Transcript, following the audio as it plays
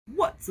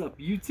What's up,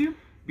 YouTube?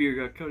 Beer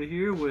Gut Cody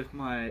here with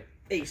my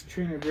Ace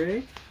Trainer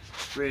Gray,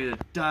 ready to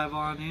dive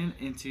on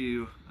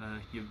into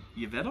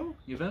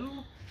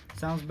Yvetel?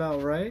 Sounds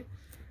about right.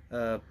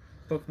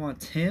 Pokemon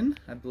 10.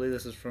 I believe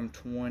this is from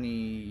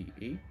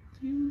 2018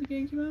 when the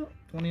game came out.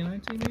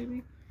 2019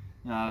 maybe.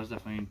 No, it was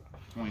definitely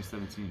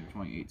 2017 or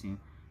 2018.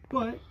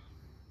 But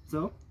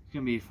so it's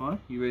gonna be fun.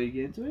 You ready to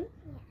get into it?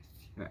 Yes.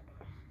 Right.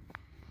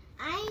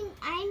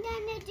 I'm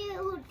gonna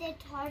do the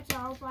cards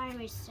all by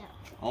myself.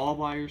 All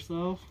by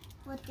yourself?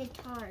 With the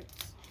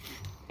cards.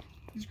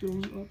 He's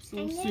growing up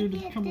so soon to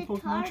become a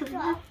Pokemon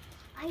trainer.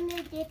 I'm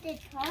gonna get the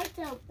cards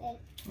open.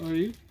 Are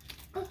you?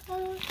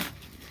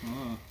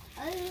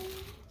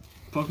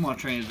 Pokemon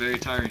training is very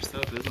tiring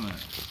stuff, isn't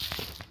it?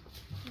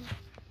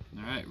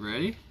 Alright,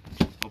 ready?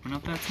 Open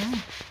up that 10.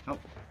 Oh,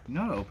 you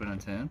know how to open a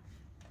 10.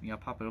 You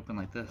gotta pop it open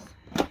like this.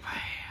 Bam.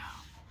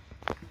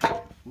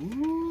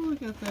 Ooh,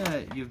 look at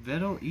that.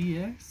 Yvetel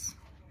EX.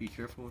 Be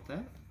careful with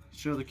that.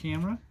 Show the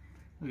camera.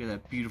 Look at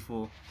that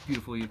beautiful,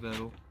 beautiful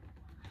Yvetel.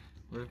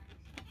 Or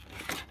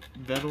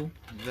Yvetel?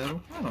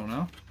 I don't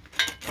know.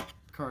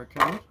 Card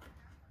code.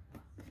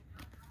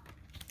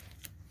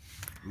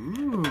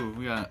 Ooh,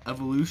 we got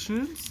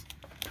evolutions.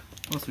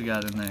 What else we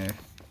got in there?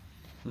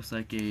 Looks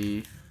like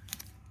a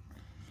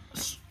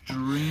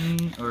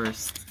string or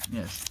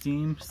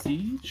Steam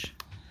Siege,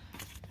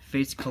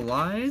 Fates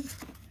Collide,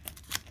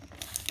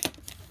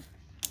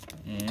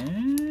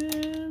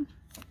 and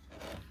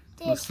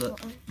looks like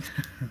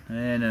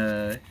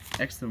and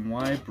X and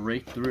Y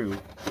Breakthrough.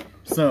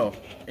 So,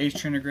 Ace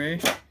Trainer Gray,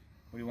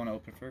 what do you want to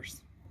open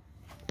first?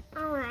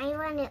 Oh, I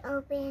want to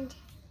open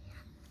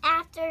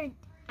after.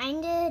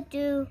 I'm gonna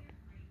do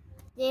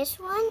this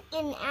one,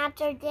 and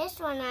after this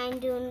one, I'm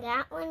doing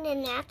that one,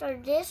 and after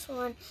this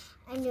one,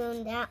 I'm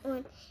doing that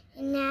one,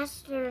 and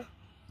after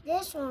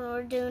this one,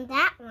 we're doing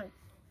that one.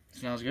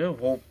 Sounds good.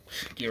 Well,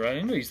 get right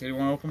into it. You said you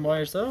want to open by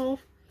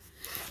yourself.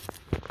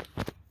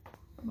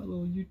 My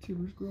little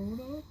YouTuber's growing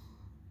up.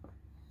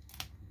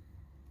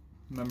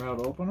 Remember how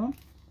to open them?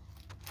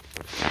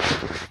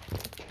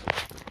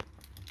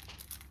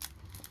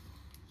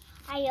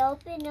 I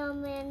open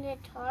them in the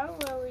car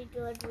where we do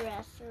the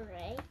rest,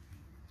 right?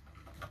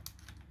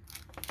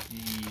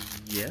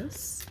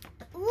 Yes.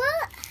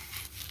 Look!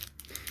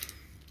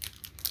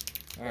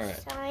 Alright.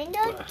 So I'm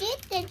going to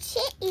get the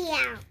chitty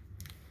out.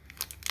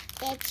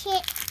 The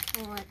chit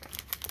tort.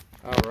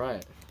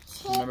 Alright.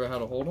 Remember how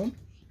to hold them?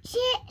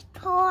 Chit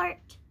tort.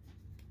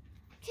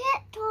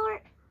 Chit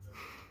tort.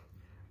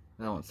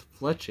 That one's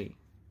Fletchy.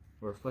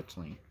 Or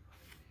Fletchling.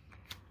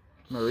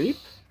 Mareep.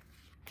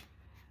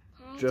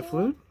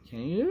 Drifloon. Can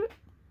you do it?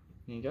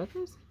 You got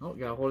this? Oh, you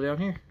gotta hold it down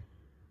here.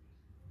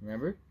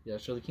 Remember? You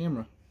gotta show the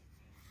camera.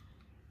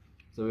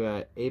 So we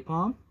got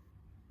Apom.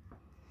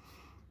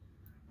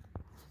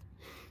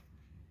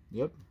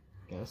 Yep.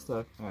 Got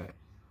stuck. Alright.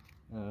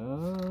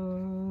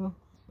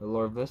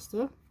 Lore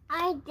Vista.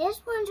 I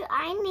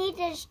need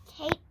to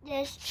take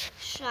this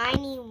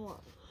shiny one.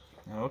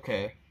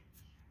 Okay.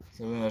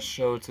 So we're gonna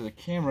show it to the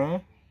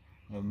camera.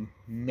 A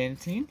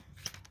Mantine.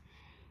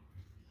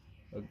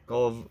 A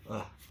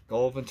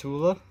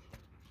Galvantula.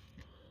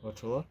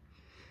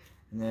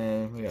 And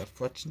then we got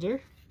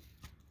Fletchinder.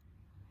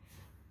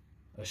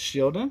 A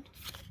Shieldon.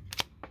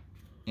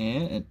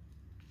 And a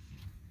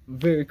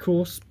very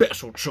cool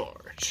special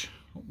charge.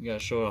 You gotta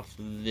show it off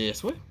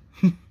this way.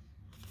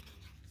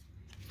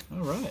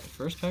 Alright,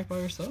 first pack by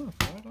yourself.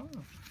 Right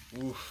on.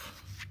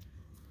 Oof.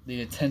 The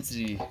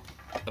intensity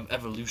of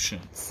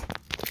evolutions.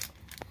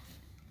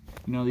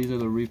 You know, these are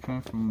the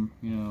reprint from,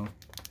 you know,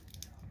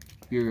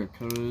 Beer Gut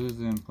Cody's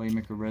and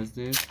Playmaker Res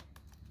days.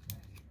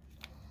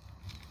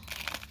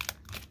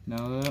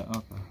 Know that?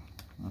 Okay.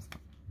 That's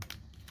fine.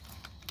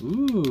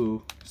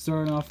 Ooh,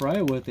 starting off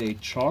right with a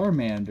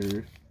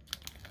Charmander.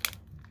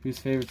 Whose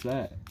favorite's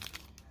that?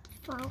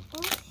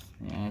 Focus.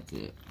 Yeah, that's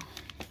it.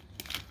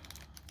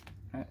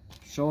 Alright,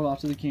 show it off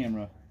to the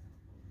camera.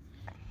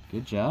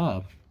 Good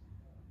job.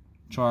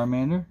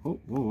 Charmander. Oh,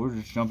 whoa, we're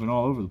just jumping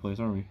all over the place,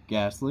 aren't we?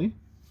 Ghastly.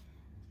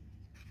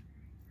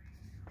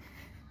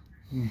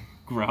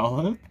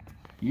 Growlithe.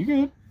 You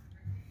good.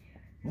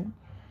 Oh.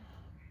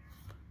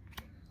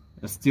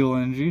 A Steel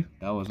Energy.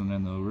 That wasn't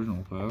in the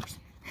original packs.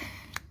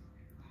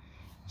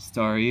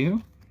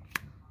 Staryu.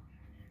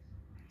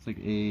 It's like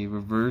a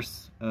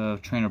reverse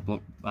of Trainer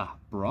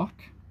Brock,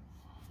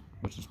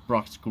 which is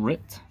Brock's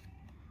Grit.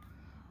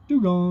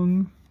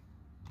 Dugong.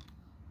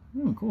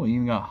 Oh, cool. You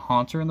even got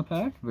Haunter in the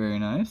pack. Very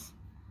nice.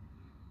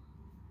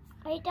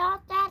 I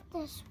got that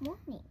this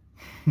morning.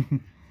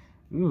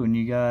 Ooh, and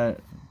you got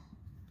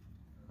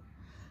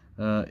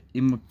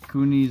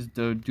Imakuni's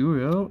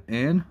Doduo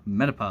and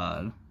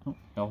Metapod. Oh,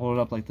 I'll hold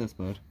it up like this,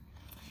 bud.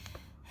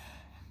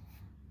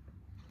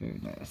 Very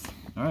nice.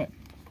 Alright.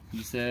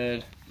 You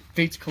said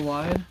Fates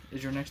Collide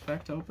is your next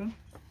pack to open?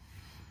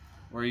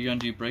 Or are you going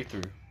to do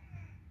Breakthrough?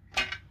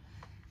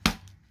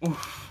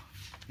 Oof.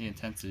 The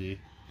intensity.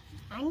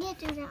 I'm going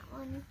to do that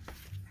one.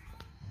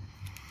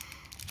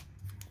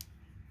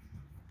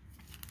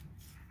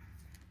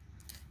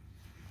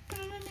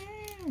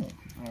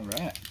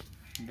 Alright.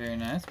 Very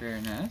nice,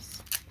 very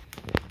nice.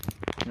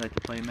 You like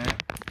the play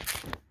mat?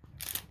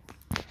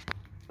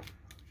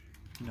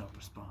 No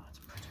response.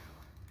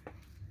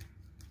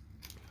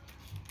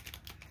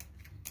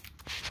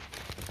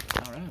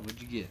 Alright,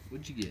 what'd you get?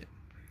 What'd you get?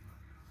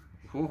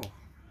 Whoa.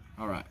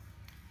 Alright.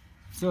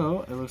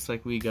 So, it looks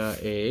like we got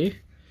a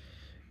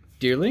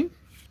Deerling,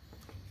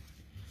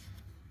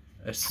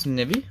 a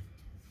Snivy,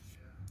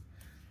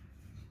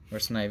 or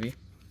Snivy,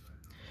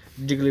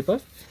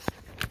 Jigglypuff,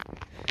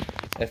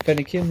 a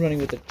Fennekin running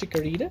with a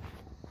Chikorita,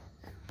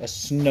 a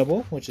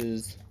Snubbull, which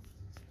is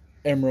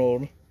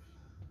Emerald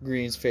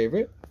Green's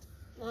favorite.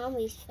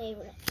 Mommy's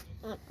favorite,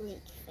 not Green's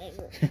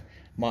favorite.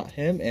 Mott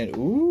him, and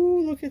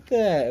ooh, look at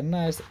that. A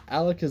nice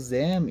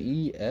Alakazam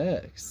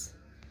EX.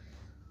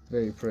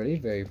 Very pretty,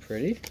 very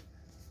pretty.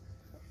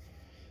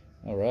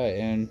 Alright,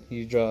 and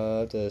you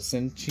dropped a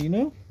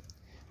Cinchino,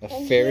 a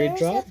And Fairy here's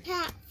Drop. a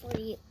pack for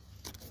you.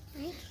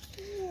 Right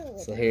here.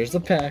 So here's the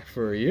pack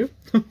for you.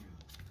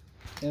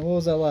 And what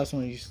was that last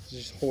one you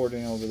just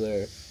hoarding over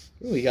there?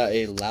 Ooh, we got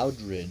a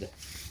Loudred.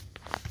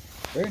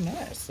 Very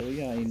nice. So we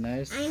got a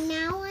nice... I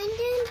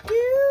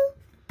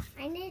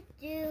need to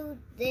do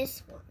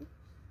this one.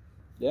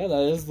 Yeah,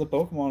 that is the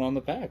Pokemon on the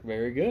pack.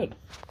 Very good.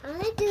 I'm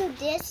gonna do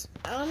this.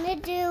 I'm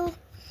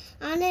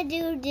gonna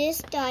do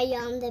this guy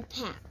on the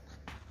pack.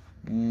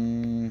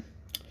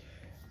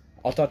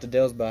 I'll talk to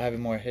Dales about having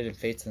more Hidden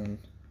Fates in,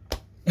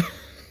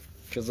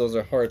 because those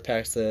are hard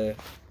packs to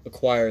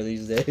acquire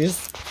these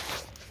days.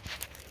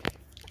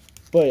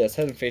 But yes,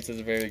 Hidden Fates is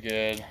a very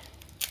good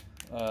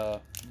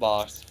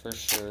box for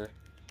sure.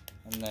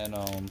 And then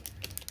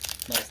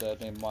like I said, I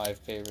think my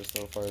favorite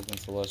so far has been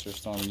Celestial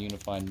Storm and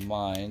Unified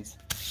Minds.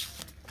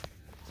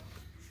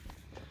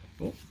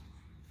 Oh,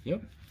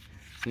 yep.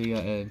 So you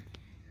got an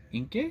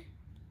Inkay,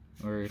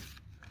 or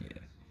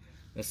yeah,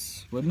 a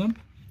Swinub,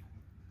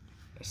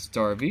 a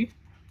Starvy,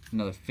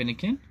 another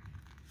Fennekin.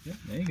 Yep,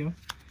 there you go.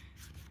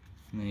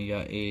 And then you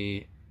got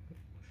a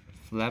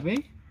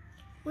Flabby.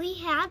 We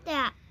had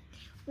that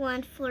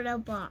one for the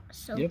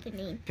box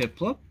opening.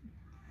 Piplup,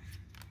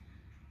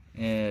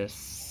 a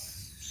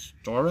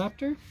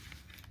Staraptor,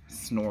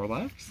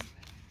 Snorlax,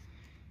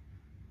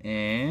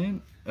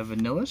 and a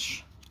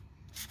Vanillish,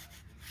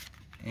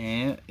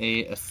 and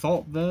a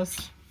Assault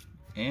Vest,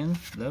 and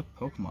the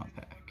Pokemon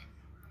pack.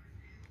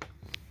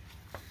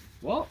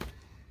 Well,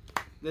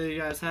 there you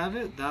guys have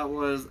it. That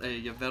was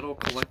a Yvetel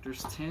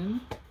Collector's tin.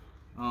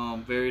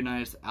 Very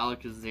nice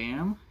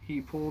Alakazam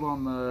he pulled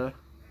on the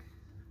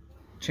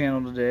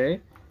channel today.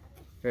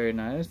 Very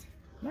nice.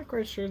 Not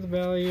quite sure the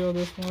value of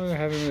this one. I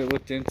haven't really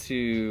looked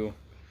into...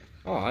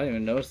 Oh, I didn't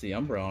even notice the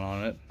Umbreon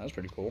on it. That's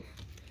pretty cool.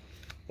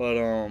 But,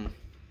 I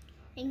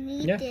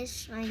need this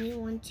shiny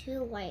one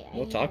too.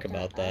 We'll talk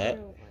about that.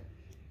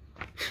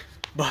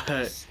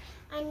 But...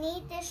 I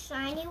need this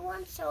shiny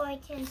one so I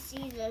can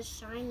see the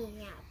shiny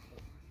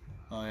apple.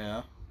 Oh,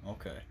 yeah?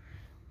 Okay.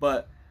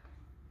 But,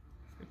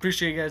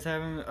 appreciate you guys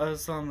having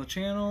us on the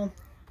channel.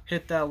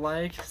 Hit that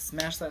like,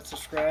 smash that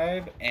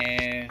subscribe,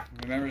 and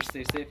remember to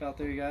stay safe out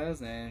there, you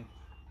guys, and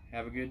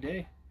have a good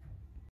day.